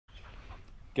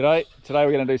G'day, today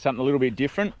we're going to do something a little bit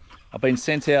different. I've been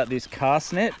sent out this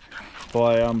cast net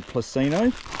by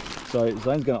Placino. So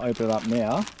Zane's going to open it up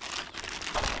now.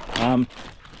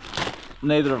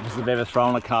 Neither of us have ever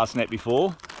thrown a cast net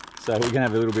before. So we're going to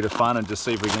have a little bit of fun and just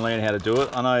see if we can learn how to do it.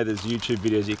 I know there's YouTube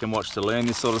videos you can watch to learn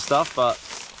this sort of stuff, but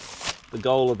the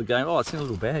goal of the game, oh, it's in a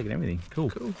little bag and everything. Cool.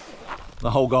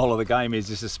 The whole goal of the game is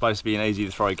this is supposed to be an easy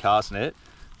to throw cast net.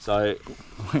 So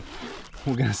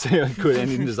we're going to see how it could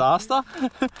end in disaster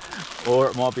or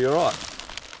it might be all right.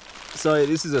 So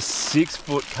this is a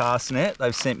 6-foot cast net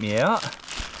they've sent me out.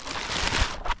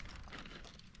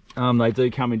 They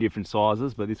do come in different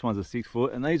sizes, but this one's a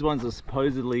 6-foot, and these ones are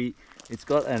supposedly, it's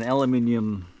got an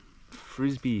aluminium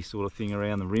frisbee sort of thing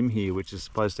around the rim here, which is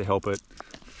supposed to help it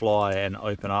fly and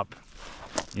open up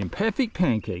in perfect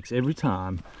pancakes every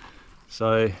time.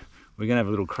 So we're gonna have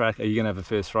a little crack. Are you gonna have the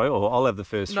first throw, or I'll have the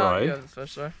first throw? No, you have the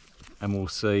first throw. And we'll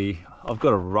see. I've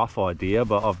got a rough idea,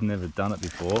 but I've never done it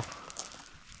before.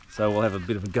 So we'll have a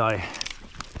bit of a go.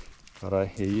 Righto,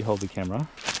 here, you hold the camera.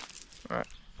 All right.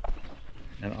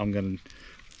 And I'm going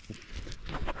to...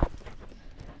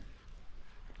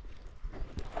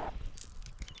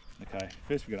 Okay,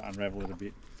 first we've got to unravel it a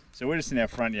bit. So we're just in our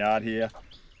front yard here.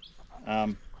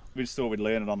 We just thought we'd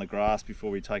learn it on the grass before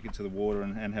we take it to the water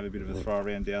and have a bit of a throw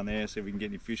around down there, see if we can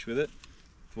get any fish with it.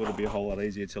 Thought it'd be a whole lot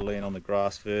easier to learn on the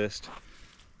grass first.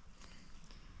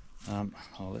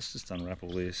 Let's just unravel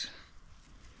this.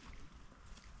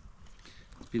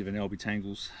 It's a bit of an Elby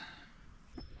Tangles.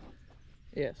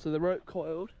 Yeah, so the rope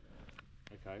coiled.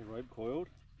 Okay, rope coiled.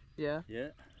 Yeah.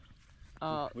 Yeah.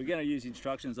 We're going to use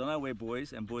instructions. I know we're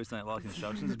boys, and boys don't like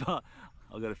instructions, but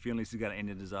I've got a feeling this is going to end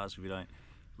in disaster if we don't.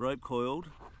 Rope coiled.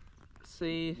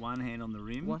 See. One hand on the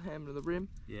rim. One hand on the rim.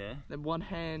 Yeah. Then one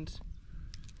hand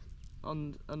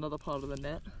on another part of the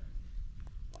net.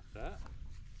 Like that.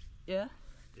 Yeah.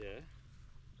 Yeah.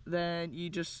 Then you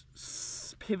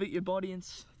just pivot your body and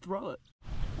throw it.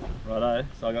 Righto.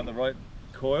 So I got the rope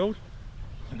coiled.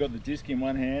 I've got the disc in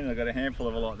one hand, and I've got a handful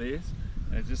of it like this,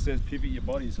 and it just says pivot your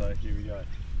body, so here we go.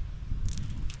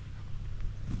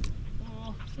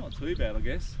 Oh, it's not too bad, I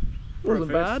guess.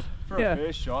 Wasn't bad. For a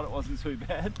first shot, it wasn't too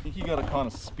bad. I think you got to kind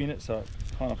of spin it so it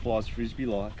kind of flies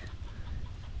frisbee-like.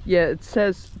 Yeah, it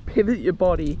says pivot your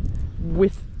body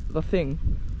with the thing.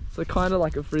 So kind of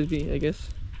like a frisbee, I guess.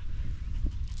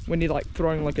 When you're like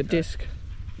throwing like a disc.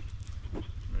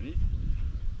 Ready?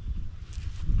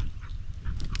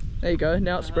 There you go,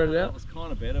 now it's spread it out. That was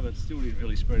kind of better, but still didn't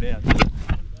really spread out.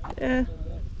 Yeah.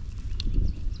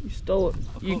 You stole it.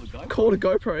 You called a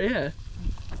GoPro, yeah.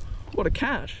 What a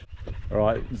catch.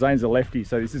 Alright, Zane's a lefty,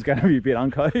 so this is going to be a bit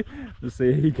unco. Let's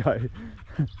see how you go.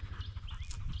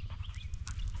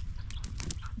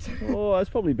 Oh, that's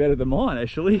probably better than mine,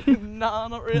 actually. Nah,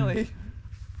 not really.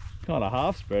 Kind of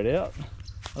half spread out.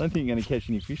 I don't think you're going to catch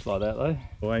any fish like that, though.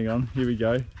 Oh, hang on, here we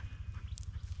go.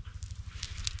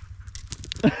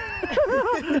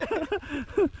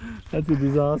 That's a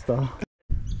disaster.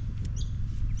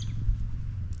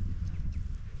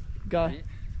 Go.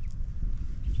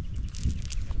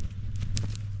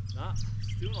 Nah,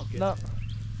 still not getting No. there.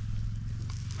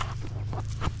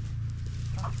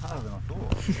 That's harder than I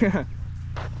thought.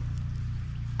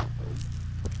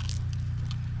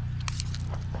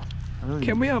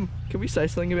 Can we say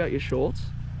something about your shorts?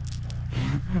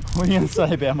 What are you going to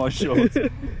say about my shorts? They're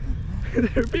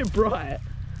a bit bright.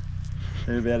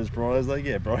 They're about as bright as they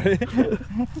get, bro.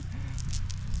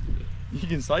 You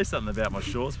can say something about my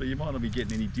shorts, but you might not be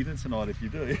getting any dinner tonight if you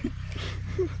do.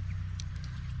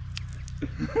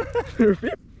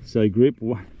 So grip,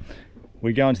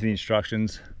 we go into the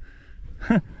instructions.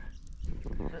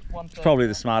 It's probably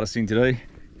the smartest thing to do.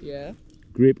 Yeah.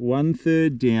 Grip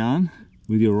 1/3 down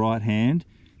with your right hand.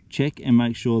 Check and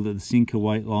make sure that the sinker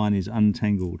weight line is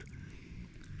untangled.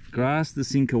 Grasp the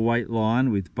sinker weight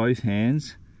line with both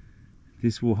hands.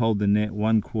 This will hold the net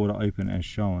 1/4 open as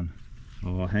shown.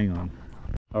 Oh, hang on.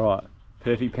 All right,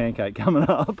 perfect pancake coming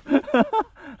up.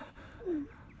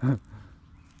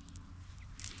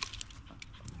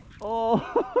 Oh,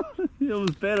 it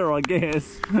was better, I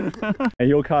guess. And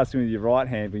you're casting with your right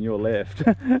hand when you're left.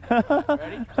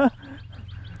 Ready?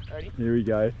 Ready? Here we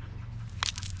go.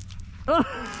 I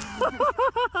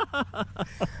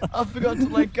forgot to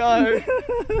let go.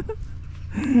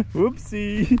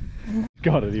 Whoopsie.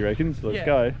 Got it, he reckons. Let's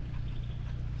go.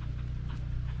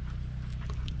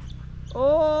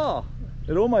 Oh,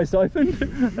 it almost opened.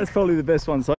 That's probably the best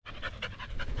one so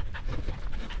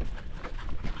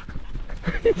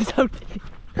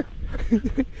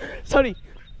Sorry.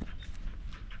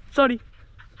 Sorry.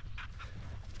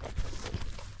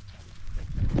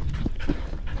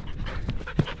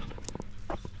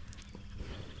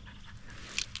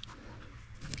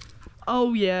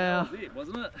 Oh yeah. That was it,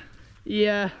 wasn't it?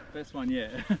 Yeah. Best one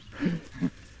yet.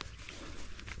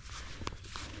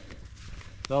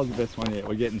 That was the best one yet.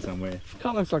 We're getting somewhere.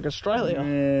 Kind of looks like Australia.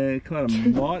 Yeah, kind of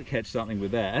might catch something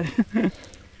with that. I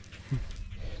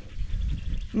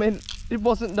mean, it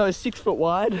wasn't no 6 foot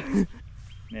wide.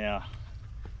 Now,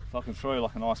 if I can throw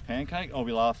like a nice pancake, I'll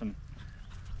be laughing.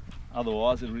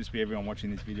 Otherwise, it'll just be everyone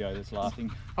watching this video that's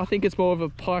laughing. I think it's more of a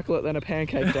pikelet than a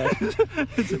pancake day.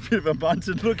 It's a bit of a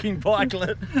bunted looking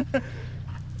pikelet.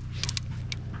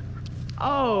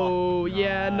 Oh,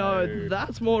 yeah, no. no,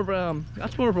 that's more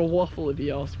of a waffle if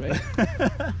you ask me.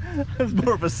 It's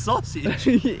more of a sausage.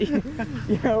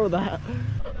 Yeah, or that.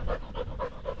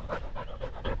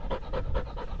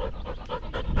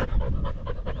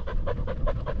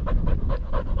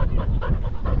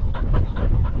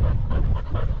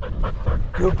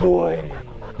 Good boy.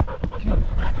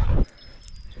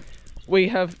 We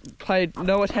have paid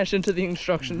no attention to the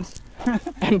instructions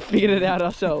and figured it out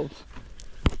ourselves.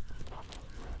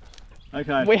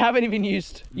 Okay. We haven't even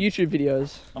used YouTube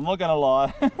videos. I'm not gonna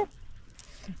lie.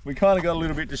 We kind of got a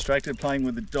little bit distracted playing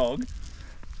with the dog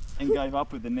and gave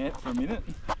up with the net for a minute.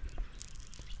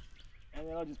 And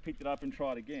then I just picked it up and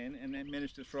tried again and then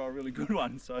managed to throw a really good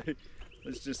one. So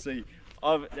let's just see.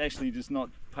 I've actually just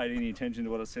not paid any attention to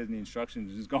what it says in the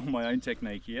instructions. Just gone my own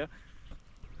technique here.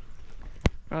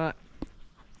 Alright,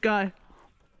 go.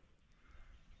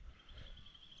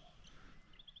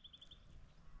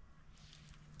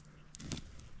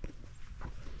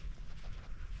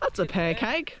 That's a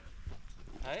pancake.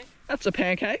 Hey? That's a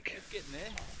pancake. It's getting there.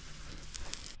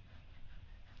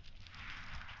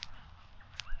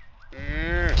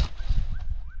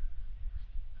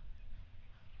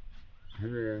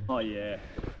 Oh yeah.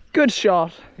 Good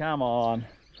shot. Come on.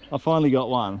 I finally got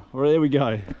one. Well, there we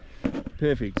go.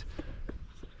 Perfect.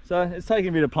 So it's taken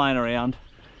a bit of playing around.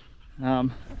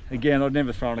 Again, I've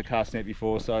never thrown a cast net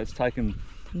before, so it's taken,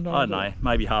 I don't know,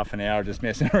 maybe half an hour just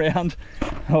messing around.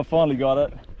 I finally got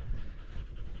it.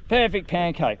 Perfect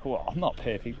pancake. Well, not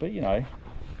perfect, but you know,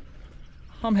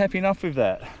 I'm happy enough with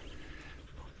that.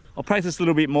 I'll practice a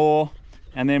little bit more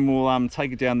and then we'll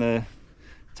take it down the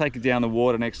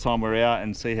water next time we're out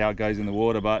and see how it goes in the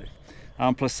water. But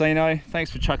Placino, thanks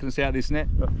for chucking us out this net.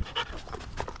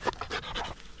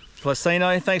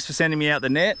 Placino, thanks for sending me out the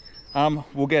net.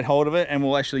 We'll get hold of it and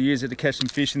we'll actually use it to catch some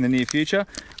fish in the near future.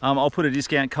 I'll put a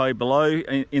discount code below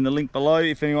in the link below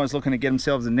if anyone's looking to get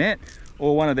themselves a net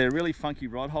or one of their really funky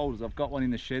rod holders. I've got one in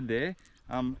the shed there.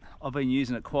 I've been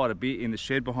using it quite a bit in the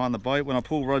shed behind the boat. When I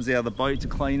pull rods out of the boat to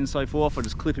clean and so forth, I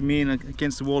just clip them in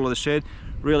against the wall of the shed.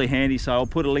 Really handy, so I'll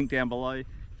put a link down below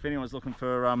if anyone's looking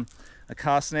for a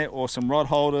cast net or some rod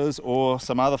holders or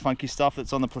some other funky stuff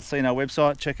that's on the Placino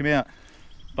website. Check them out.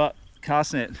 But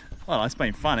cast net, well, it's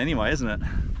been fun anyway, isn't it?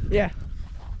 Yeah.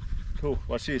 Cool,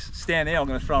 watch this. Stand there, I'm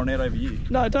going to throw a net over you.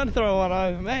 No, don't throw one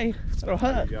over me. It'll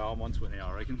hurt. There you go, I'm onto it now,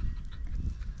 I reckon.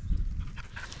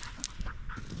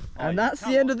 And that's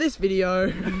the end of this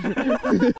video.